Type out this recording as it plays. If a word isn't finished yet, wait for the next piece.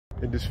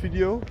In this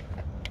video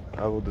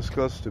I will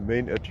discuss the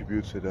main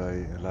attributes that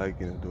I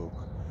like in a dog.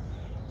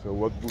 So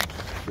what would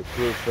the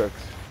perfect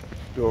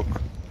dog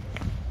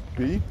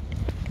be?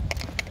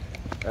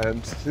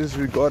 And this is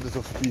regardless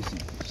of species.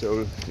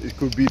 So it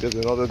could be that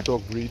another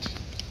dog breed,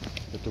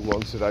 that the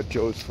ones that I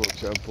chose for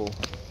example,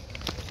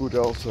 would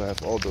also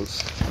have all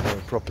those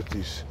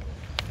properties.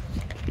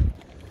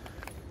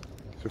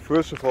 So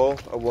first of all,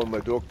 I want my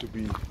dog to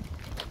be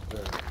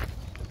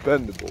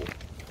dependable,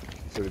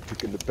 so that you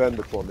can depend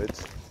upon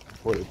it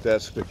for the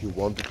task that you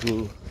want it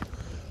to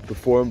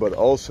perform, but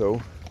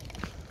also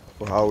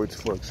for how it,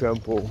 for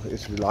example,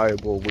 is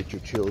reliable with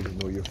your children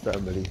or your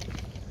family.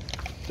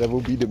 That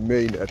will be the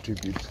main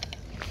attribute.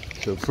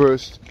 So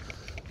first,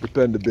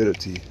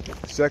 dependability.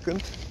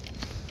 Second,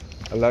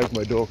 I like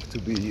my dog to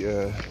be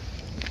an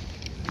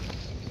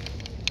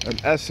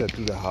asset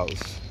to the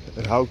house.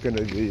 And how can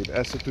they be an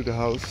asset to the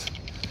house?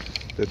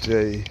 That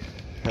they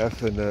have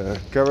a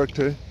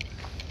character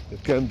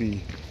that can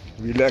be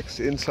relaxed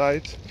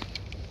inside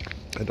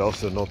and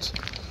also not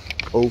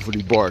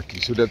overly barky.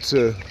 So that's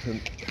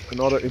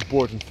another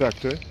important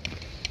factor.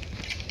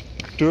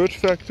 Third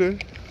factor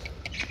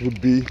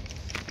would be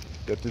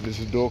that it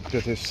is a dog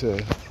that is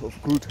of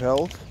good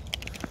health,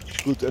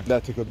 good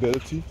athletic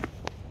ability,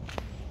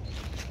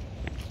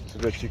 so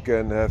that you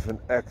can have an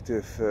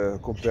active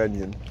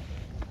companion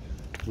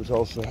who is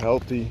also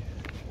healthy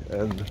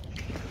and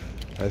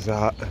has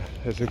a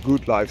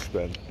good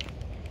lifespan.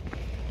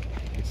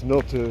 It's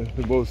not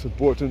the most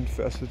important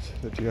facet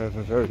that you have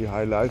a very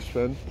high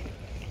lifespan,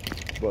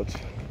 but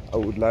I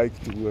would like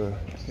to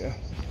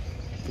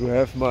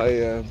have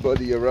my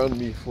buddy around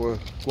me for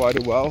quite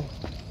a while.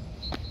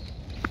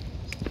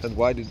 And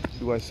why do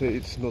I say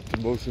it's not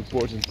the most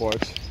important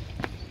part?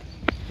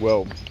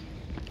 Well,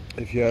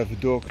 if you have a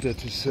dog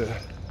that is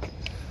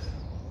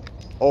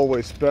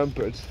always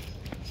pampered,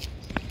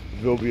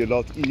 it will be a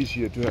lot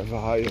easier to have a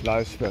higher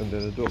lifespan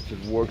than a dog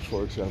that works,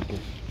 for example.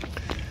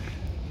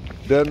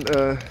 Then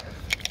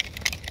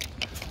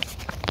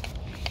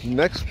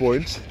next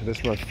point,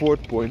 that's my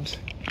fourth point,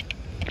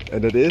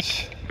 and that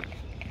is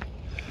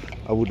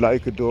I would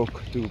like a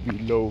dog to be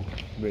low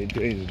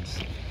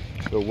maintenance.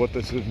 So what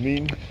does it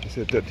mean? Is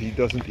it that he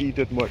doesn't eat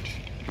that much?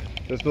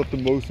 That's not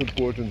the most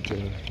important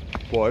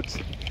part.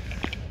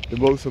 The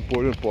most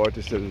important part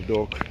is that the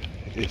dog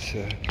is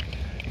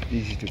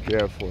easy to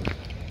care for.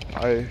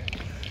 I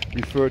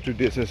refer to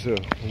this as a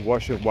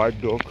wash and wipe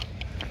dog.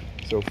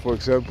 So for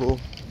example,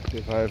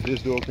 if I have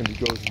this dog and he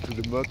goes into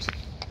the mud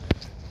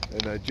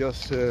and I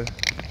just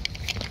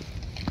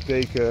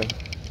take a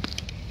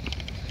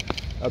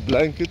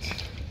blanket,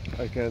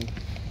 I can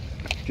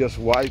just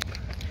wipe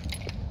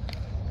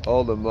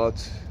all the mud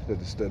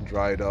that is then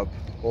dried up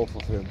off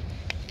of him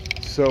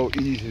so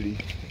easily.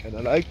 And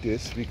I like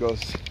this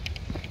because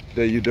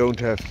then you don't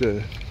have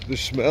the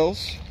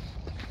smells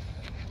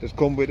that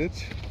come with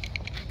it,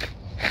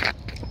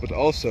 but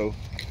also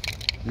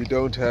you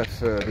don't have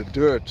the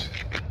dirt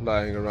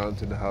lying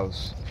around in the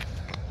house.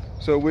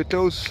 So with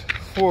those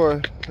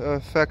four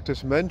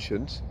factors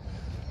mentioned,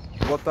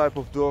 what type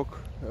of dog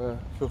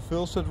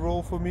fulfills that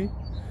role for me?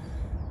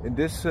 In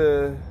this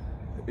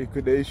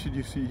incarnation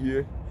you see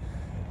here,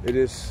 it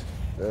is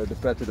the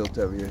Patterdale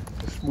Terrier,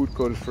 a smooth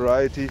coated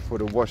variety for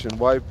the wash and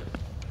wipe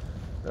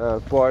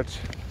part,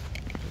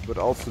 but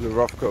also the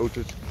rough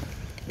coated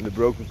and the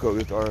broken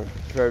coated are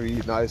very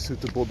nice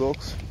suitable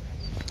dogs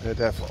that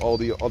have all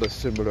the other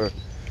similar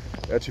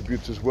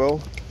attributes as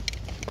well.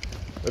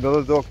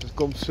 Another dog that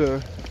comes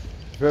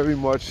very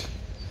much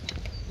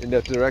in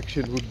that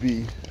direction would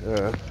be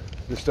the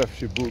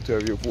Staffordshire Bull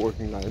Terrier of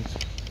working lines,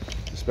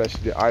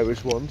 especially the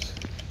Irish ones.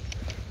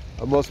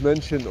 I must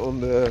mention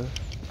on the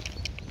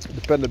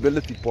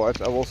dependability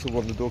part, I also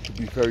want the dog to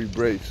be very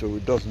brave, so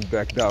it doesn't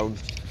back down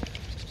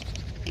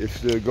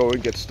if the going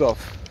gets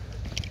tough.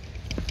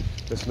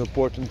 That's an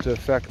important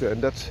factor,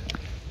 and that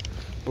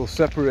will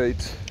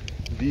separate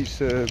these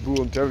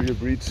Bull and Terrier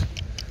breeds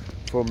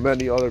from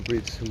many other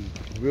breeds who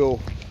will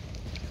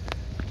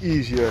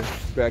easier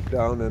back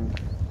down and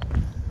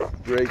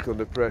break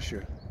under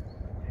pressure.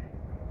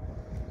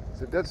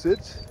 So that's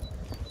it.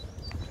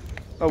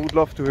 I would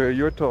love to hear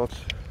your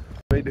thoughts.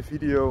 I made a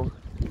video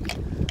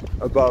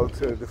about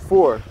the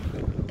four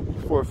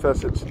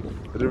facets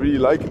that I really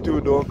like into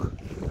a dog.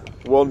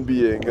 One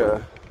being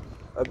a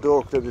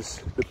dog that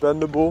is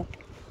dependable.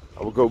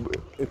 I will go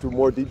into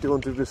more detail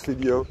into this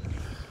video.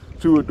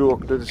 Two, a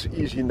dog that is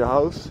easy in the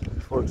house.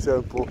 For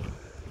example,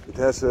 it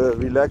has a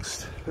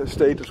relaxed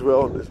state as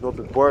well and is not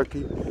that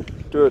barky.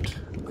 Third,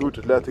 good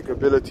athletic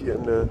ability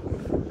and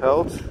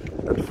health.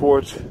 And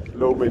fourth,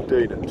 low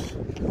maintenance.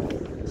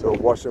 So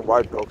wash and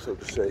wipe dog, so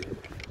to say.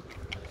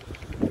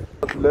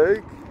 Wat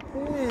leuk!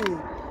 Hey.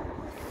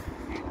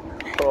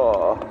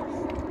 Oh.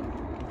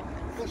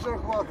 Dat is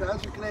toch wat, hè?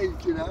 Zo'n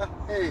kleintje, hè?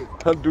 Hey.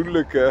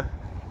 Aandoenlijk, hè?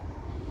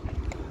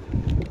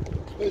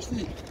 Is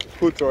die?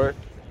 Goed hoor.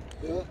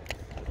 Ja.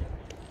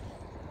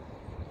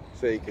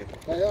 Zeker.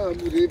 Nou ja, we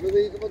moeten even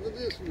weten wat het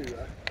is nu,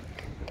 hè?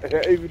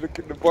 Even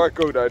de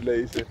barcode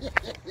uitlezen.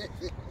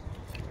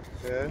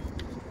 Ja.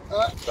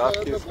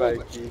 Zachtjes,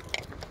 Spijkie.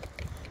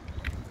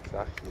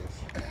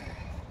 Zachtjes.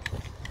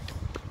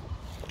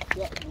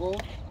 Ja,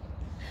 gewoon.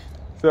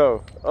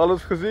 Zo,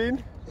 alles gezien?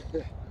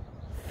 Maar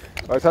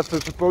hij zat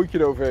met zijn pootje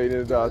eroverheen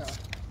inderdaad.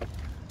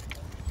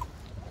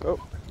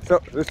 Oh, zo,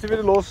 dan is hij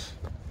weer los.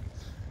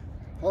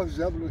 Oh,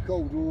 ze hebben het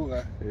gewoon door,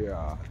 hè.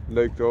 Ja,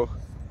 leuk toch?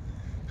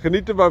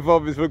 Geniet er maar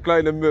van, weer zo'n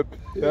kleine mup.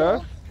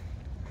 Ja?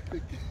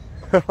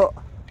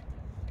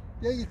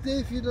 Ja, je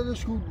teefje dat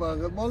is goed, maar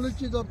een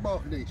mannetje dat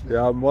mag niks meer.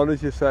 Ja,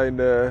 mannetjes zijn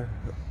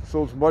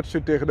soms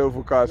macho tegenover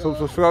elkaar, soms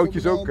als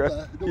vrouwtjes ook, hè?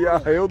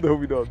 Ja, heel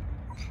dominant.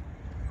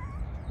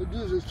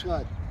 Dat is het,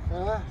 schat.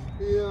 Ja,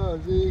 ja,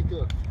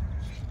 zeker.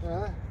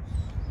 Ja.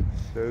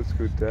 Dat is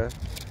goed, hè?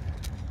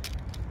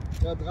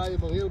 Ja, draai je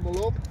maar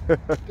helemaal op.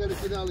 Kan ik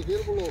je dadelijk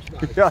helemaal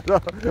losmaken. Ja,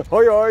 dan,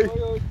 hoi hoi!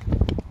 Hoi, hoi.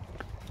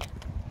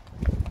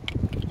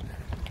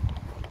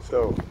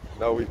 So,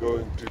 now we're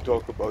going to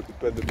talk about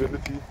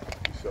dependability.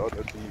 We saw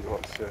that he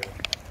was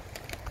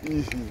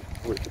easy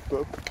with the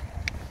pup.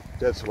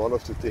 That's one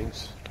of the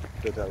things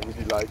that I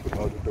really like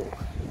about a dog.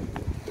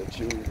 That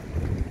you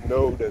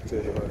know that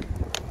they are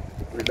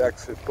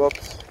relaxed with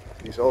pups.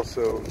 He's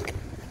also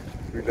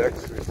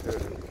relaxed with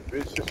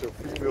bitches or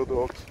female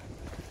dogs.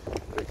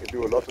 They can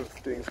do a lot of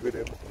things with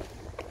him.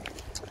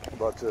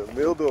 But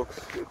male dogs,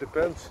 it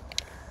depends.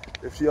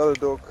 If the other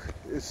dog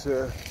is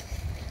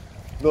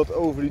not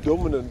overly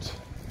dominant,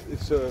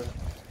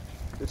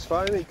 it's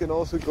fine. He can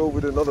also go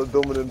with another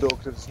dominant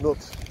dog that's not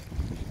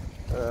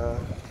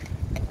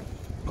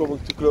coming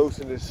too close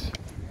in his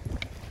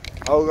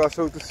aura,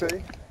 so to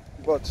say.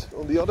 But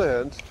on the other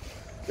hand,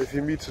 if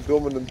he meets a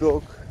dominant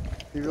dog,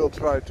 he will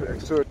try to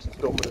exert his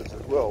dominance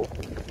as well.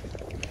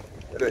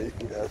 And then you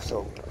could have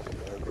some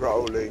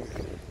growling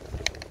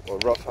or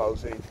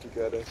roughhousing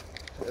together,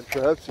 and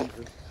perhaps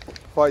even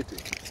fighting.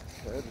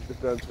 It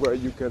depends where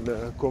you can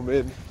come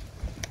in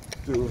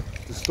to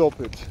stop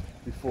it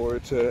before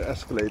it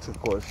escalates, of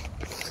course.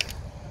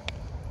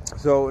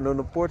 So an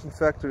important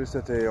factor is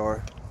that they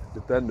are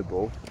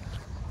dependable,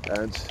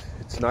 and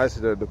it's nice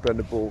that they're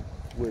dependable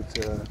with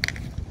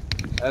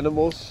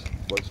animals,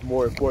 but it's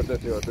more important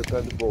that they are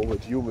dependable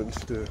with humans,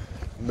 the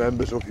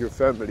members of your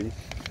family,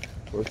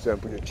 for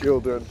example your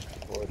children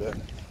or the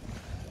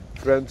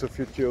friends of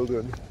your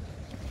children.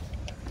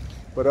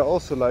 But I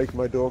also like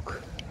my dog,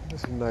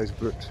 that's a nice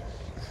bird,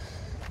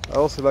 I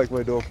also like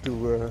my dog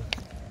to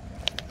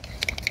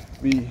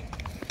be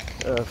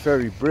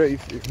very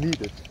brave if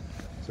needed.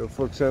 So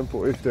for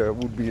example, if there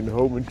would be a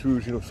home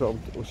intrusion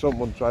or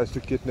someone tries to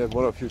kidnap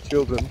one of your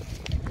children,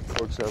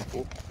 for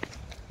example,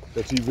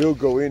 that he will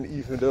go in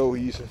even though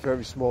he's a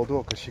very small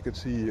dog, as you can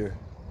see here.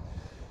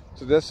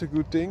 So that's a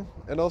good thing.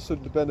 And also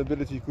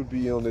dependability could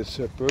be on its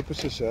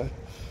purposes.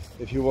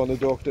 If you want a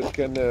dog that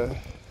can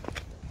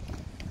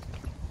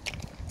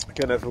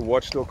have a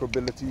watchdog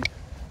ability,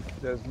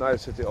 then it's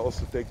nice that they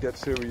also take that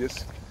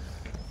serious.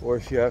 Or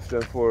if you have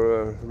them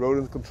for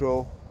rodent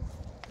control,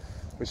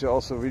 which I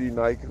also really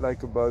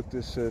like about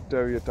this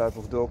terrier type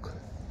of dog,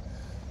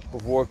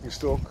 of working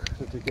stock,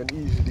 that they can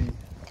easily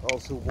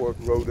also work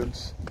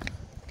rodents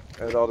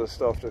and other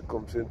stuff that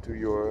comes into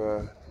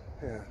your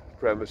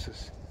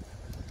premises.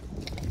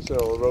 So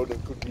a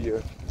rodent could be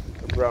a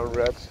brown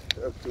rat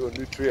up to a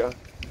nutria,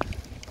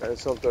 and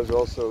sometimes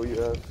also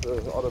you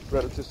have other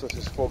predators such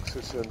as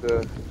foxes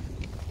and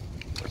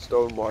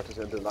stone martens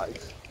and the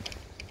likes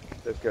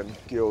that can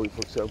kill,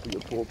 for example,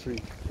 your poultry.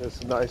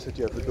 It's nice that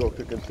you have a dog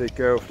that can take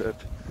care of that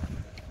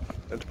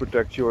and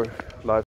protect your life.